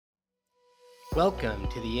Welcome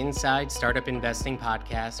to the Inside Startup Investing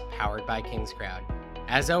Podcast powered by Kingscrowd.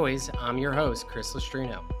 As always, I'm your host, Chris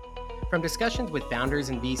Lustrino. From discussions with founders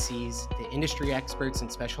and VCs to industry experts and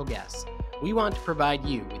special guests, we want to provide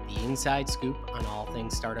you with the inside scoop on all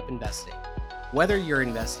things startup investing. Whether you're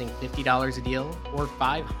investing $50 a deal or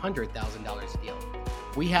 $500,000 a deal,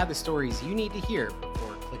 we have the stories you need to hear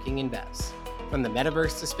before clicking invest. From the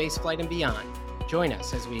metaverse to spaceflight and beyond, join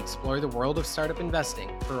us as we explore the world of startup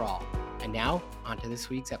investing for all. And now, on to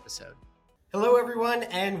this week's episode. Hello, everyone,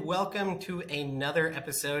 and welcome to another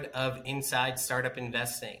episode of Inside Startup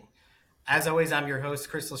Investing. As always, I'm your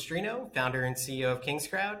host, Chris Lustrino, founder and CEO of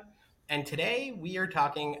Kingscrowd, and today we are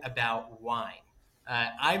talking about wine.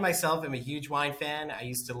 I myself am a huge wine fan. I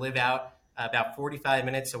used to live out about 45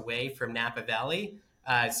 minutes away from Napa Valley,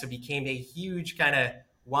 so became a huge kind of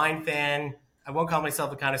wine fan. I won't call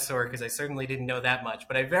myself a connoisseur because I certainly didn't know that much,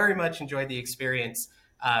 but I very much enjoyed the experience.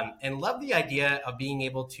 And love the idea of being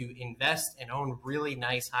able to invest and own really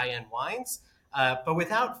nice high-end wines, but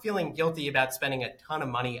without feeling guilty about spending a ton of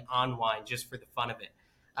money on wine just for the fun of it.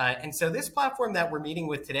 And so this platform that we're meeting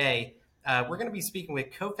with today, we're going to be speaking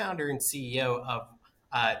with co-founder and CEO of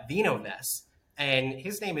Vinovest, and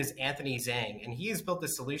his name is Anthony Zhang, and he has built a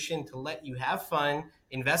solution to let you have fun,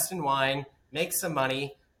 invest in wine, make some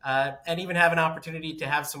money, and even have an opportunity to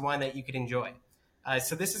have some wine that you could enjoy.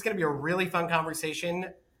 So this is going to be a really fun conversation.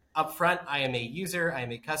 Up front, I am a user. I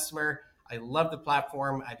am a customer. I love the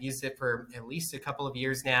platform. I've used it for at least a couple of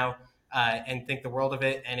years now and think the world of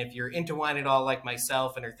it. And if you're into wine at all like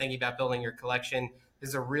myself and are thinking about building your collection, this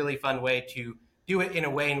is a really fun way to do it in a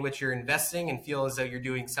way in which you're investing and feel as though you're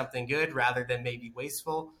doing something good rather than maybe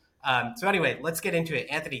wasteful. So anyway, let's get into it.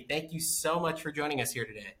 Anthony, thank you so much for joining us here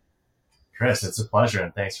today. Chris, it's a pleasure,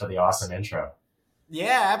 and thanks for the awesome intro.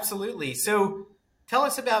 Yeah, absolutely. So tell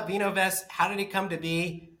us about Vinovest. How did it come to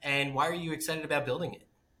be, and why are you excited about building it?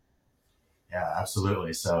 Yeah,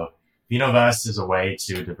 absolutely. So Vinovest is a way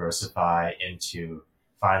to diversify into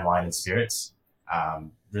fine wine and spirits,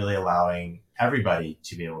 really allowing everybody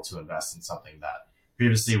to be able to invest in something that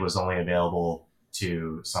previously was only available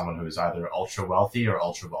to someone who is either ultra wealthy or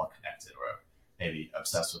ultra well connected, or maybe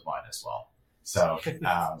obsessed with wine as well. So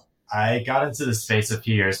I got into this space a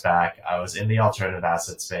few years back. I was in the alternative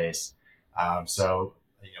asset space. So,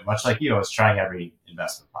 much like you, I was trying every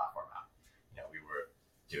investment platform out. We were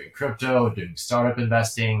doing crypto, doing startup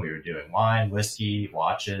investing. We were doing wine, whiskey,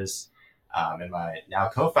 watches. And my now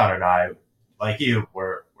co-founder and I, like you,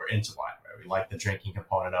 we're into wine. Right? We like the drinking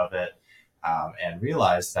component of it, and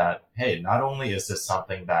realized that, hey, not only is this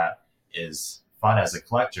something that is fun as a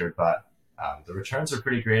collector, but the returns are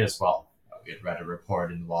pretty great as well. We had read a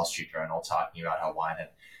report in the Wall Street Journal talking about how wine had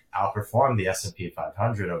outperformed the S&P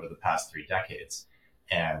 500 over the past 3 decades.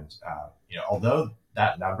 And, although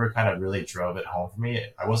that number kind of really drove it home for me,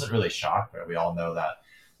 I wasn't really shocked. But we all know that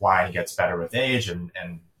wine gets better with age and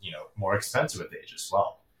more expensive with age as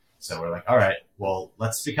well. So we're like, all right, well,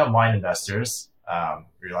 let's become wine investors.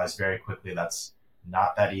 Realized very quickly that's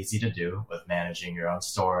not that easy to do with managing your own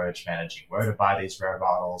storage, managing where to buy these rare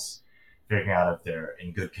bottles, figuring out if they're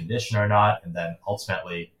in good condition or not, and then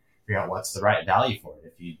ultimately figuring out what's the right value for it.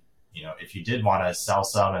 If you did want to sell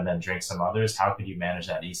some and then drink some others, how could you manage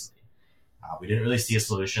that easily? We didn't really see a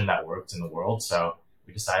solution that worked in the world, so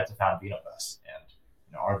we decided to found Vinovest.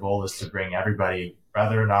 And our goal is to bring everybody,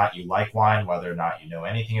 whether or not you like wine, whether or not you know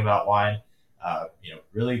anything about wine,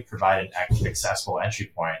 really provide an accessible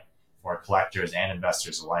entry point for collectors and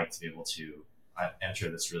investors alike to be able to enter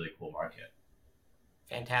this really cool market.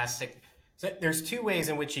 Fantastic. So there's 2 ways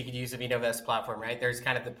in which you could use the Vinovest platform, right? There's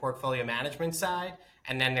kind of the portfolio management side,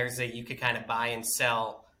 and then you could kind of buy and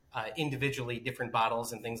sell individually different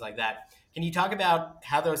bottles and things like that. Can you talk about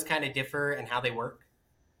how those kind of differ and how they work?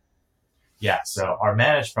 Yeah, so our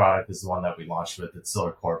managed product is the one that we launched with. It's still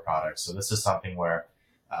our core product. So this is something where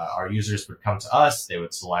our users would come to us. They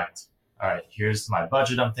would select, all right, here's my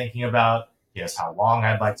budget I'm thinking about. Here's how long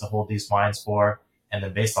I'd like to hold these wines for. And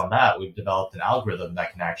then based on that, we've developed an algorithm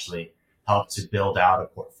that can actually help to build out a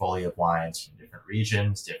portfolio of wines from different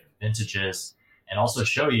regions, different vintages, and also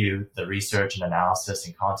show you the research and analysis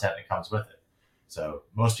and content that comes with it. So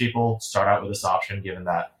most people start out with this option, given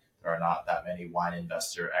that there are not that many wine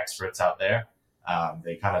investor experts out there.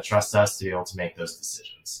 They kind of trust us to be able to make those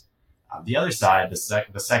decisions. The other side,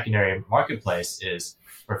 the secondary marketplace, is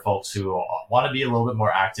for folks who want to be a little bit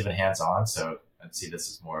more active and hands-on. So I'd see this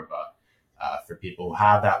as more of a for people who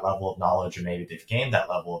have that level of knowledge, or maybe they've gained that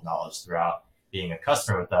level of knowledge throughout being a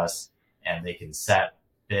customer with us, and they can set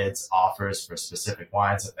bids, offers for specific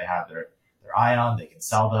wines that they have their eye on. They can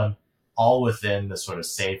sell them all within the sort of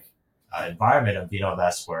safe environment of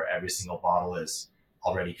VinoVest where every single bottle is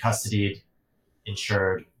already custodied,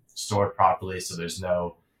 insured, stored properly. So there's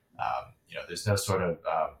no sort of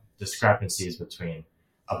discrepancies between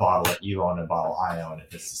a bottle that you own and a bottle I own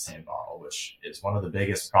if it's the same bottle, which is one of the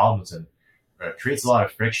biggest problems and creates a lot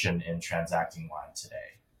of friction in transacting wine today.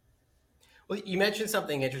 Well, you mentioned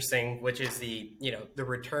something interesting, which is the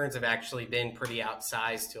returns have actually been pretty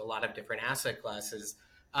outsized to a lot of different asset classes.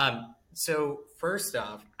 So first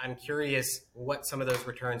off, I'm curious what some of those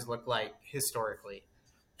returns look like historically.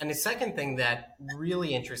 And the second thing that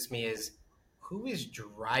really interests me is who is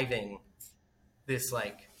driving this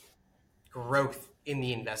like growth in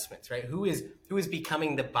the investments, right? Who is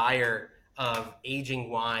becoming the buyer of aging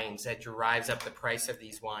wines that drives up the price of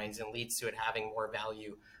these wines and leads to it having more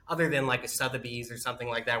value other than like a Sotheby's or something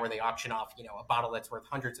like that where they auction off, a bottle that's worth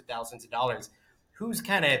hundreds of thousands of dollars. Who's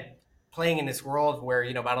kind of playing in this world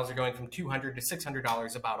where, bottles are going from $200 to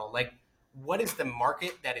 $600 a bottle? Like, what is the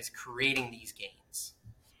market that is creating these gains?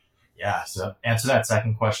 Yeah, so answer that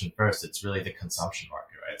second question first. It's really the consumption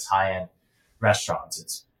market, right? It's high-end restaurants.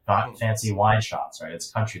 It's not fancy wine shops, right?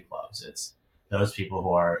 It's country clubs. It's those people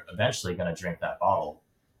who are eventually going to drink that bottle.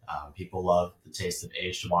 People love the taste of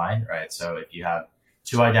aged wine, right? So if you have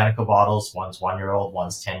two identical bottles, one's 1 year old,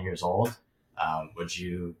 one's 10 years old, would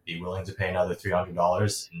you be willing to pay another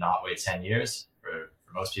 $300 and not wait 10 years? For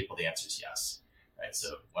most people, the answer is yes, right?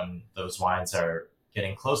 So when those wines are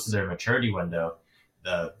getting close to their maturity window,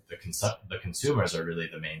 the consumers are really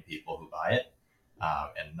the main people who buy it,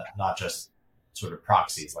 and not just sort of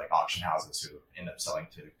proxies like auction houses who end up selling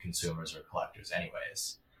to consumers or collectors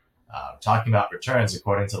anyways. Talking about returns,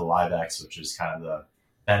 according to the LiveX, which is kind of the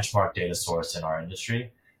benchmark data source in our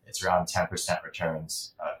industry, it's around 10%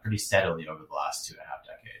 returns pretty steadily over the last 2.5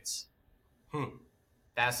 decades.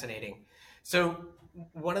 Fascinating. So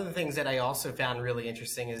one of the things that I also found really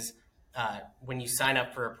interesting is when you sign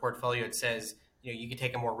up for a portfolio, it says, you can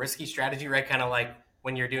take a more risky strategy, right? Kind of like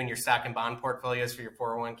when you're doing your stock and bond portfolios for your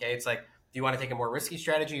 401k. It's like, do you want to take a more risky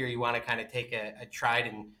strategy or you want to kind of take a tried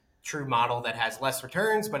and true model that has less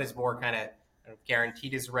returns, but is more kind of,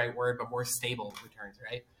 guaranteed is the right word, but more stable returns,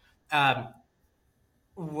 right?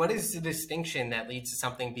 What is the distinction that leads to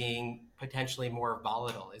something being potentially more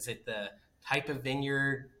volatile? Is it the type of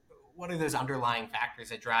vineyard? What are those underlying factors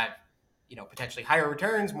that drive, potentially higher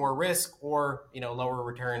returns, more risk, or, lower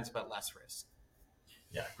returns, but less risk?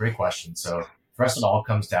 Yeah, great question. So first, it all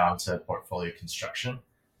comes down to portfolio construction.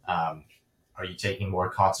 Are you taking more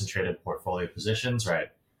concentrated portfolio positions, right?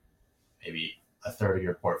 Maybe a third of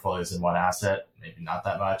your portfolio is in one asset, maybe not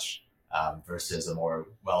that much, versus a more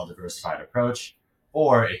well-diversified approach.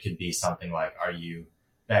 Or it could be something like, are you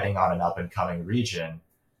betting on an up-and-coming region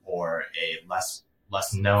or a less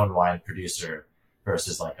known wine producer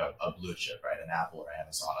versus like a blue chip, right? An Apple or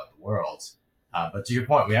Amazon of the world. But to your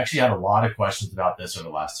point, we actually had a lot of questions about this over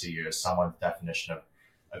the last 2 years. Someone's definition of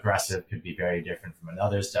aggressive could be very different from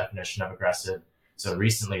another's definition of aggressive. So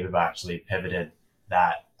recently, we've actually pivoted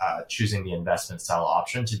that choosing the investment style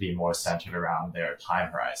option to be more centered around their time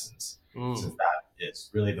horizons. Since that is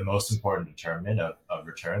really the most important determinant of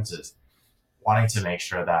returns, is wanting to make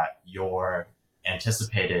sure that your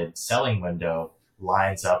anticipated selling window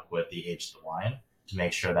lines up with the age of the wine to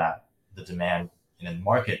make sure that the demand in the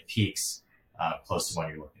market peaks close to when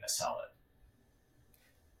you're looking to sell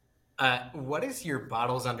it. What is your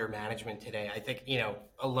bottles under management today? I think,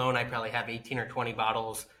 alone, I probably have 18 or 20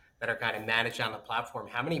 bottles that are kind of managed on the platform.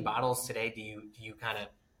 How many bottles today do you kind of?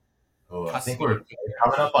 I think we're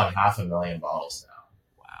coming up on 500,000 bottles now.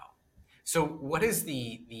 Wow. So what does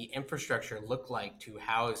the infrastructure look like to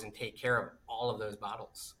house and take care of all of those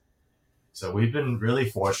bottles? So we've been really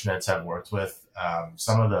fortunate to have worked with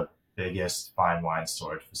some of the biggest fine wine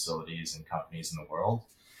storage facilities and companies in the world.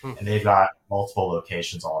 And they've got multiple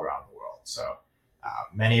locations all around the world. So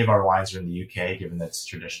many of our wines are in the UK, given that it's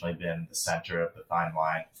traditionally been the center of the fine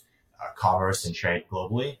wine commerce and trade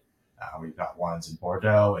globally. We've got ones in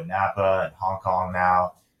Bordeaux and Napa and Hong Kong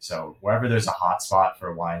now. So wherever there's a hotspot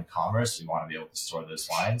for wine commerce, we want to be able to store those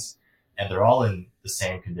wines. And they're all in the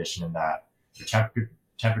same condition in that they're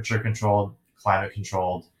temperature controlled, climate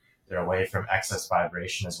controlled. They're away from excess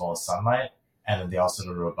vibration as well as sunlight. And then they also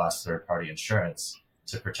have a robust third-party insurance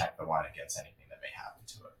to protect the wine against anything that may happen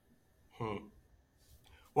to it.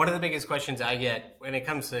 One of the biggest questions I get when it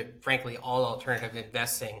comes to, frankly, all alternative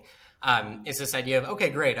investing is this idea of, okay,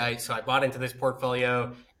 great. So I bought into this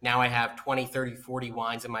portfolio. Now I have 20, 30, 40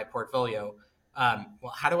 wines in my portfolio.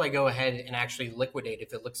 Well, how do I go ahead and actually liquidate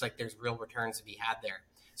if it looks like there's real returns to be had there?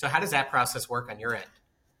 So how does that process work on your end?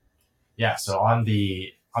 Yeah, so on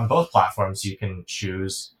both platforms, you can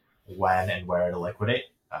choose when and where to liquidate.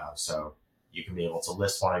 So you can be able to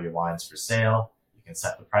list one of your wines for sale. You can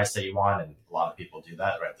set the price that you want, and a lot of people do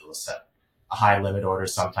that, right? They'll set a high limit order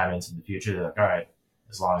sometime into the future. They're like, all right,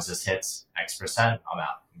 as long as this hits X%, I'm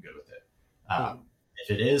out. I'm good with it.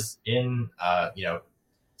 If it is in,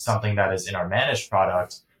 something that is in our managed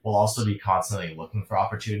product, we'll also be constantly looking for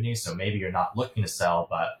opportunities. So maybe you're not looking to sell,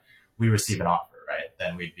 but we receive an offer, right?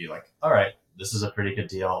 Then we'd be like, all right, this is a pretty good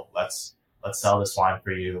deal. Let's sell this wine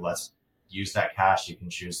for you. Let's use that cash. You can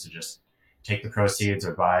choose to just take the proceeds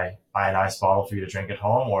or buy a nice bottle for you to drink at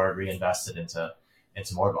home, or reinvest it into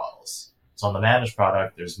more bottles. So on the managed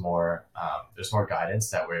product, there's more guidance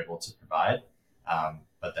that we're able to provide,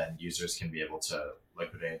 but then users can be able to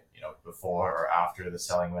liquidate, before or after the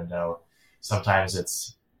selling window. Sometimes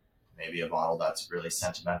it's maybe a bottle that's really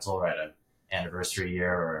sentimental, right? An anniversary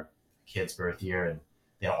year or a kid's birth year, and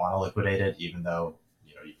they don't want to liquidate it, even though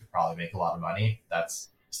you could probably make a lot of money. That's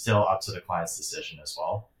still up to the client's decision as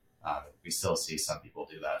well. We still see some people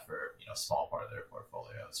do that for a small part of their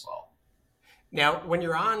portfolio as well. Now, when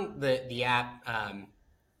you're on the app,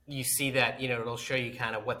 you see that it'll show you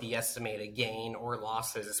kind of what the estimated gain or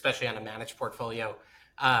loss is, especially on a managed portfolio.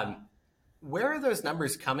 Where are those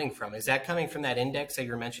numbers coming from? Is that coming from that index that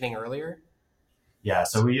you were mentioning earlier? Yeah,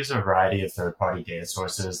 so we use a variety of third-party data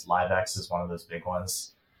sources. LiveX is one of those big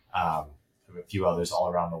ones. A few others all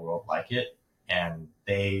around the world like it, and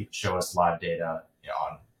they show us live data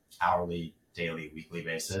on hourly, daily, weekly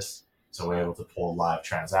basis. So we're able to pull live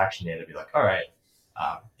transaction data, be like, all right,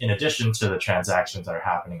 in addition to the transactions that are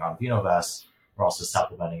happening on VinoVest, we're also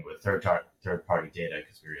supplementing it with third-party data,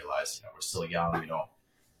 because we realize we're still young, we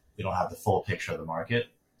don't have the full picture of the market.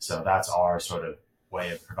 So that's our sort of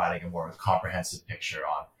way of providing a more comprehensive picture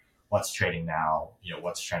on what's trading now,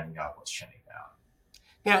 what's trending up, what's trending down.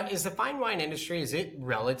 Now, is the fine wine industry, is it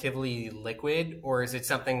relatively liquid, or is it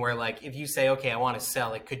something where, like, if you say, okay, I want to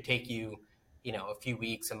sell, it could take you, a few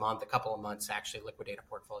weeks, a month, a couple of months to actually liquidate a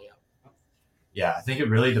portfolio? Yeah, I think it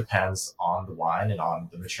really depends on the wine and on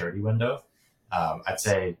the maturity window. I'd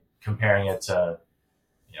say comparing it to,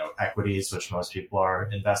 equities, which most people are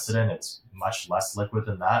invested in, it's much less liquid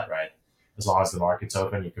than that, right? As long as the market's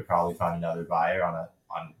open, you could probably find another buyer on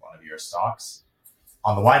one of your stocks.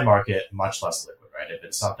 On the wine market, much less liquid, right? If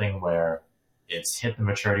it's something where it's hit the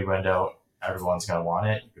maturity window, everyone's going to want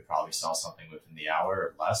it, you could probably sell something within the hour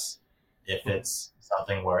or less. If it's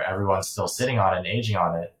something where everyone's still sitting on it and aging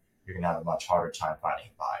on it, you're going to have a much harder time finding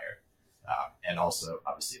a buyer. And also,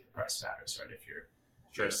 obviously, the price matters, right? If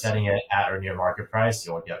you're setting it at or near market price,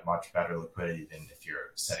 you'll get much better liquidity than if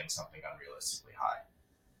you're setting something unrealistically high.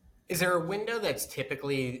 Is there a window that's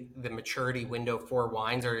typically the maturity window for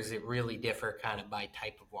wines, or does it really differ kind of by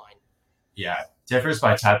type of wine? Yeah, it differs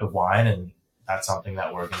by type of wine, and that's something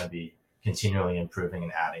that we're going to be continually improving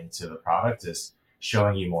and adding to the product, is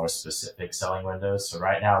showing you more specific selling windows. So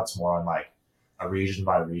right now it's more on like a region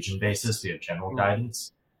by region basis. We have general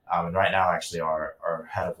guidance. And right now, actually, our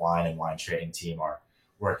head of wine and wine trading team are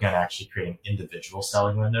working on actually creating individual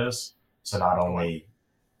selling windows. So not only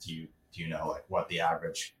do you know like what the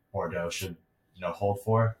average Bordeaux should hold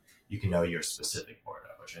for, you can know your specific Bordeaux,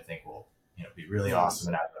 which I think will be really awesome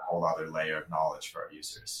and add a whole other layer of knowledge for our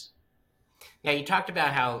users. Now, you talked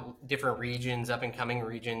about how different regions, up and coming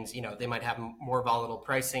regions, they might have more volatile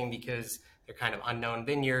pricing because they're kind of unknown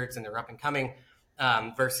vineyards and they're up and coming,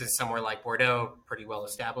 versus somewhere like Bordeaux, pretty well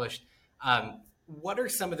established. What are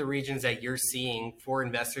some of the regions that you're seeing for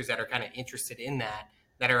investors that are kind of interested in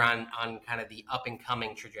that are on kind of the up and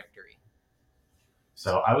coming trajectory?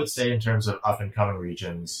 So I would say in terms of up and coming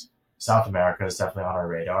regions, South America is definitely on our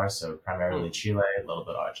radar. So primarily Chile, a little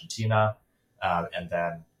bit of Argentina, and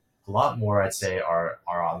then a lot more I'd say are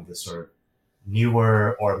on the sort of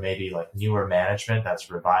newer or maybe like newer management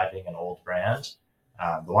that's reviving an old brand.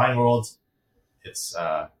 The wine world, it's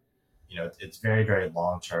it's very, very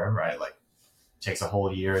long term, right? Like it takes a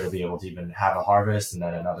whole year to be able to even have a harvest, and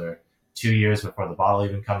then another 2 years before the bottle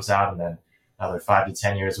even comes out, and then another 5 to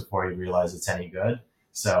 10 years before you realize it's any good.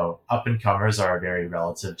 So up and comers are a very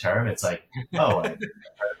relative term. It's like, oh, I heard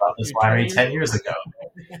about this winery 10 years ago.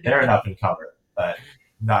 They're an up and comer, but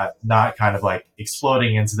not kind of like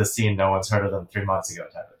exploding into the scene. No one's heard of them 3 months ago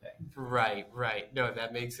type of thing. Right. No,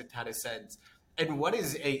 that makes a ton of sense. And what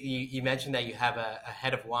is you mentioned that you have a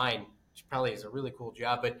head of wine, which probably is a really cool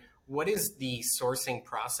job, but what is the sourcing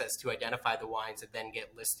process to identify the wines that then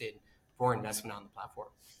get listed for investment on the platform?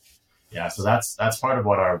 Yeah, so that's part of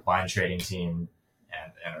what our wine trading team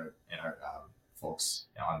and our folks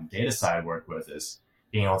on the data side work with, is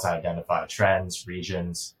being able to identify trends,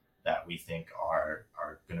 regions that we think are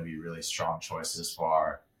going to be really strong choices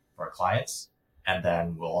for our clients. And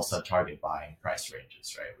then we'll also target buying price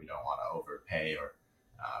ranges, right? We don't want to overpay or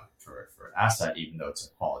for an asset, even though it's a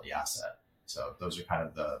quality asset. So those are kind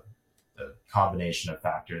of the combination of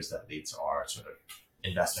factors that lead to our sort of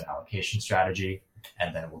investment allocation strategy.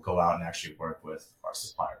 And then we'll go out and actually work with our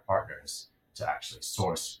supplier partners to actually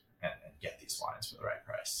source and get these wines for the right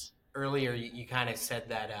price. Earlier, you kind of said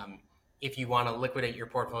that if you want to liquidate your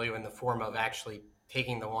portfolio in the form of actually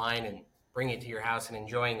taking the wine and bringing it to your house and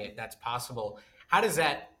enjoying it, that's possible. How does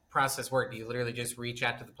that process work? Do you literally just reach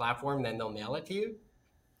out to the platform, then they'll mail it to you?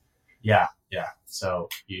 Yeah, yeah. So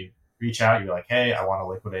you reach out, you're like, hey, I want to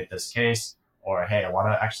liquidate this case, or hey, I want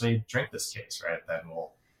to actually drink this case, right? Then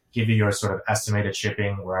we'll give you your sort of estimated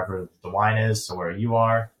shipping wherever the wine is, so where you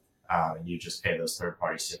are, and you just pay those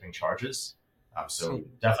third-party shipping charges. So we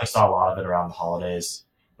definitely saw a lot of it around the holidays,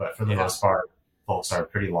 but for the Yeah. most part, folks are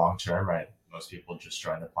pretty long-term, right? Most people just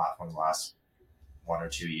join the platform the last 1 or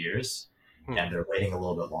 2 years, Hmm. and they're waiting a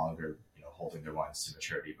little bit longer, holding their wines to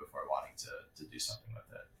maturity before wanting to do something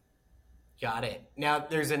with it. Got it. Now,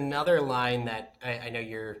 there's another line that I know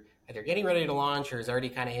you're either getting ready to launch or is already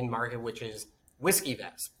kind of in market, which is Whiskey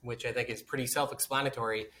Vest, which I think is pretty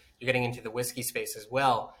self-explanatory. You're getting into the whiskey space as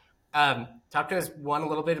well. Talk to us, one, a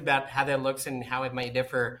little bit about how that looks and how it might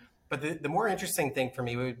differ. But the more interesting thing for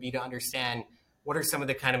me would be to understand what are some of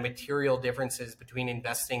the kind of material differences between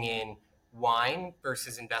investing in wine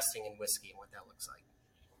versus investing in whiskey and what that looks like.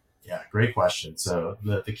 Yeah, great question. So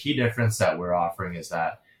the key difference that we're offering is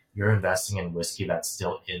that you're investing in whiskey that's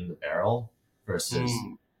still in the barrel versus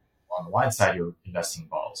Mm, on the wine side, you're investing in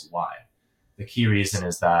bottles of wine. The key reason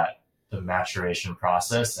is that the maturation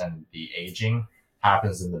process and the aging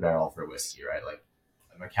happens in the barrel for whiskey, right? Like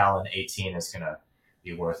a Macallan 18 is going to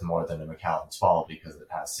be worth more than a Macallan 12 because it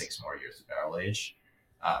has 6 more years of barrel age.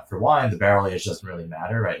 For wine, the barrel age doesn't really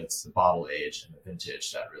matter, right? It's the bottle age and the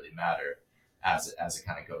vintage that really matter as it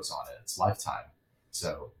kind of goes on in its lifetime.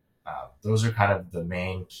 So those are kind of the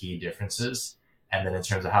main key differences. And then in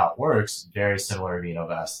terms of how it works, very similar to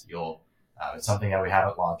VinoVest. It's something that we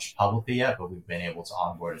haven't launched publicly yet, but we've been able to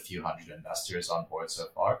onboard a few hundred investors on board so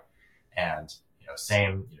far. And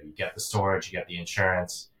same, you get the storage, you get the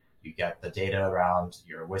insurance, you get the data around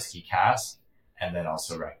your whiskey cask, and then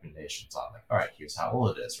also recommendations on like, all right, here's how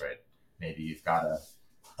old it is, right? Maybe you've got a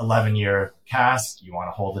 11-year cask, you want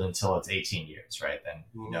to hold it until it's 18 years, right? Then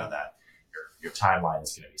you know that your timeline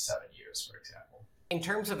is going to be 7 years, for example. In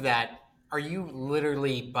terms of that, are you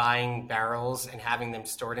literally buying barrels and having them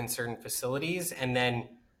stored in certain facilities? And then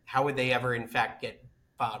how would they ever, in fact, get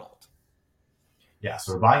bottled? Yeah,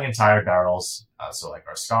 so we're buying entire barrels. So like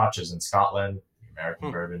our Scotch is in Scotland, the American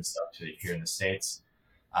Hmm, bourbon stuff here in the States.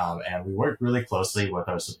 And we work really closely with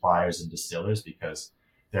our suppliers and distillers because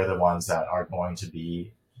they're the ones that are going to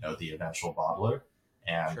be, the eventual bottler,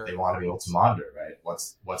 and sure. they want to be able to monitor, right?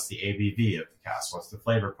 What's the ABV of the cask? What's the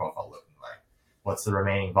flavor profile looking like? What's the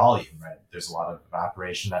remaining volume, right? There's a lot of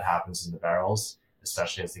evaporation that happens in the barrels,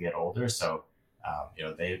 especially as they get older. So,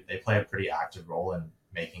 they play a pretty active role in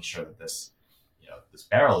making sure that this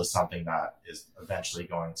barrel is something that is eventually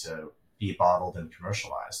going to be bottled and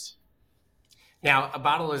commercialized. Now, a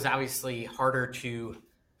bottle is obviously harder to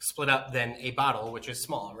split up than a bottle, which is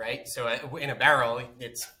small, right? So in a barrel,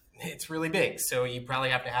 it's really big. So you probably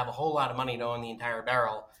have to have a whole lot of money to own the entire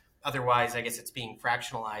barrel. Otherwise, I guess it's being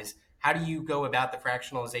fractionalized. How do you go about the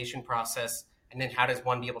fractionalization process? And then how does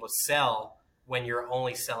one be able to sell when you're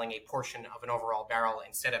only selling a portion of an overall barrel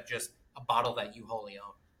instead of just a bottle that you wholly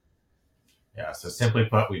Yeah, so simply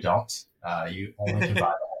put, we don't. You only can own?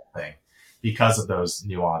 buy the whole thing because of those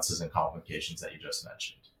nuances and complications that you just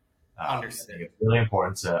mentioned. I think Understood. it's really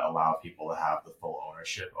important to allow people to have the full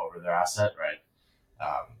ownership over their asset, right?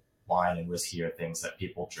 Wine and whiskey are things that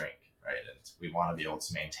people drink, right? And we want to be able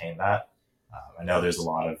to maintain that. I know there's a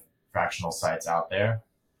lot of fractional sites out there.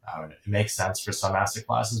 And it makes sense for some asset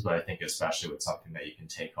classes, but I think especially with something that you can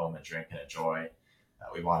take home and drink and enjoy,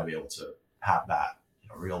 we want to be able to have that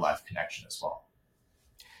real life connection as well.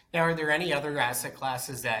 Now, are there any other asset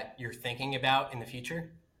classes that you're thinking about in the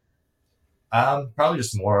future? Probably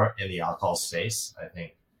just more in the alcohol space. I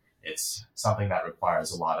think it's something that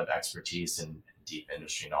requires a lot of expertise and deep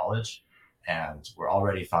industry knowledge. And we're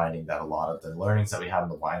already finding that a lot of the learnings that we have on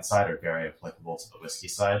the wine side are very applicable to the whiskey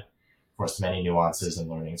side. Of course, many nuances and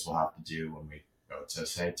learnings we'll have to do when we go to,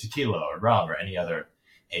 say, tequila or rum or any other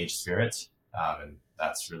aged spirit. And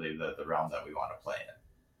that's really the realm that we want to play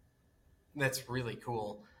in. That's really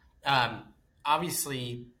cool. Um,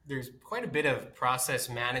 Obviously, there's quite a bit of process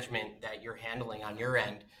management that you're handling on your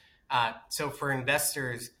end. So, for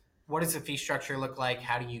investors, what does the fee structure look like?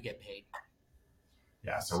 How do you get paid?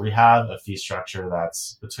 Yeah, so we have a fee structure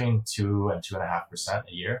that's between 2% and 2.5%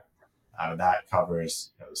 a year. That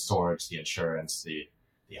covers the storage, the insurance, the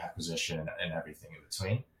acquisition, and everything in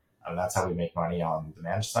between. That's how we make money on the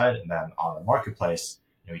managed side, and then on the marketplace,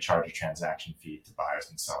 we charge a transaction fee to buyers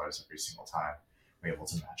and sellers every single time we're able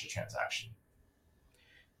to match a transaction.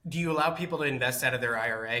 Do you allow people to invest out of their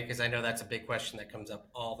IRA? Because I know that's a big question that comes up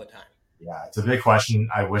all the time. Yeah, it's a big question.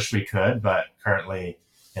 I wish we could, but currently,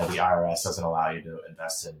 the IRS doesn't allow you to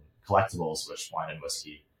invest in collectibles, which wine and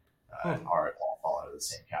whiskey are all fall into the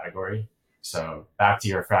same category. So back to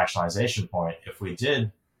your fractionalization point, if we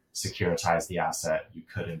did securitize the asset, you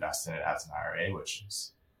could invest in it as an IRA, which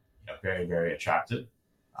is very, very attractive.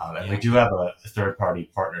 And we do have a third-party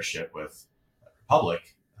partnership with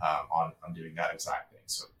Republic on doing that exact thing.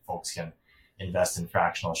 So folks can invest in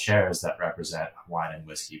fractional shares that represent a wine and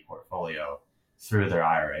whiskey portfolio through their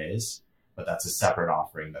IRAs, but that's a separate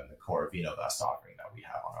offering than the core VinoVest offering that we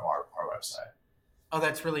have on our website. Oh,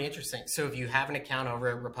 that's really interesting. So if you have an account over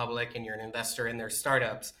at Republic and you're an investor in their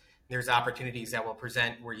startups, there's opportunities that will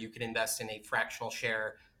present where you can invest in a fractional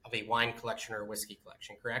share of a wine collection or a whiskey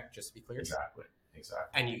collection, correct? Just to be clear. Exactly.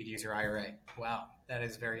 And you could use your IRA. Wow, that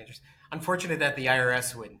is very interesting. Unfortunate that the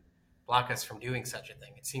IRS would block us from doing such a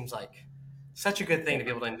thing. It seems like such a good thing to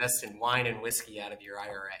be able to invest in wine and whiskey out of your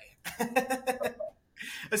IRA.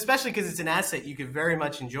 Especially because it's an asset you could very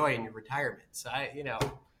much enjoy in your retirement. So I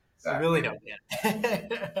really don't get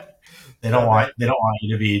it. They don't want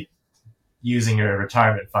you to be using your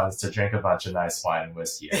retirement funds to drink a bunch of nice wine and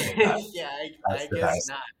whiskey. I guess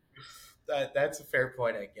not. That's a fair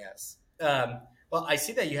point, I guess. Well, I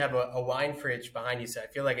see that you have a wine fridge behind you, so I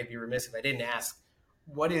feel like I'd be remiss if I didn't ask,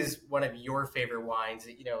 what is one of your favorite wines?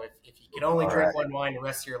 If you could only drink one wine the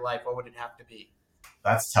rest of your life, what would it have to be?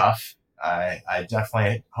 That's tough. I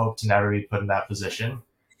definitely hope to never be put in that position,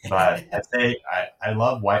 but I'd say I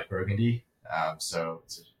love white Burgundy. So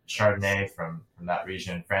it's a Chardonnay from that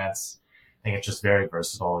region in France. I think it's just very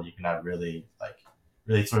versatile. You can have really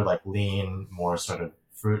sort of like lean, more sort of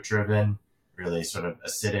fruit driven, really sort of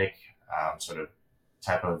acidic, sort of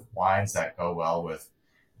type of wines that go well with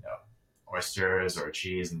oysters or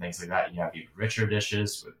cheese and things like that. You have even richer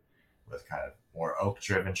dishes with kind of more oak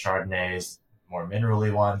driven Chardonnays, more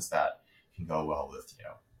minerally ones that can go well with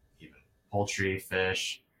even poultry,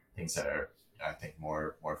 fish, things that are I think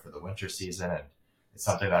more for the winter season. And it's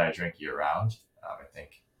something that I drink year round. I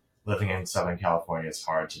think living in Southern California, it's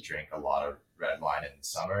hard to drink a lot of red wine in the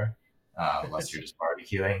summer unless you're just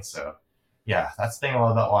barbecuing. So yeah, that's the thing I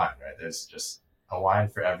love about wine, right? There's just a wine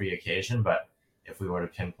for every occasion, but if we were to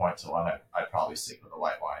pinpoint to one, I'd probably stick with a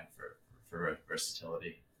white wine for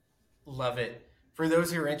versatility. Love it. For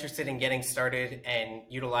those who are interested in getting started and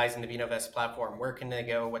utilizing the VinoVest platform, where can they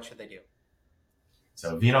go? What should they do?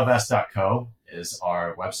 So vinovest.co is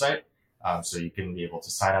our website. So you can be able to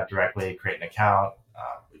sign up directly, create an account.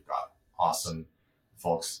 We've got awesome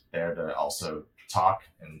folks there to also talk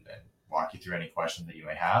and walk you through any questions that you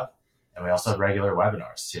may have. And we also have regular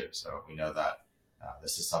webinars too. So we know that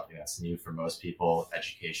this is something that's new for most people.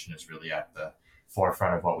 Education is really at the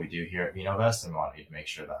forefront of what we do here at VinoVest, and we want you to make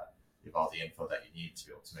sure that you have all the info that you need to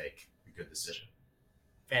be able to make a good decision.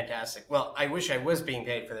 Fantastic. Well, I wish I was being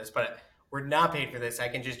paid for this, but we're not paid for this. I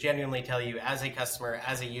can just genuinely tell you, as a customer,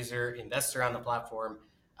 as a user, investor on the platform,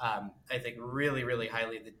 I think really, really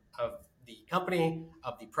highly of the company,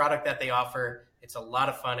 of the product that they offer. It's a lot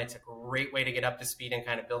of fun. It's a great way to get up to speed and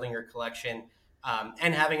kind of building your collection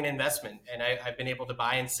and having an investment. And I've been able to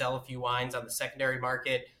buy and sell a few wines on the secondary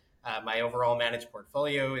market. My overall managed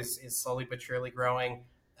portfolio is slowly but surely growing.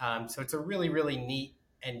 So it's a really, really neat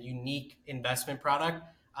and unique investment product.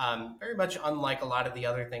 Very much unlike a lot of the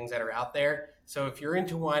other things that are out there. So if you're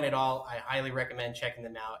into wine at all, I highly recommend checking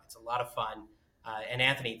them out. It's a lot of fun. And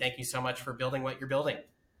Anthony, thank you so much for building what you're building.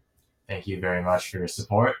 Thank you very much for your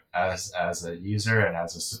support as a user and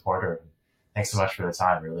as a supporter. Thanks so much for the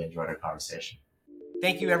time. Really enjoyed our conversation.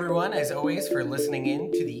 Thank you, everyone, as always, for listening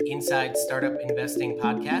in to the Inside Startup Investing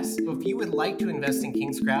podcast. If you would like to invest in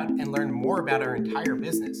KingsCrowd and learn more about our entire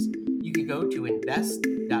business, you can go to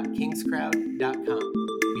invest.kingscrowd.com.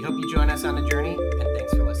 We hope you join us on the journey.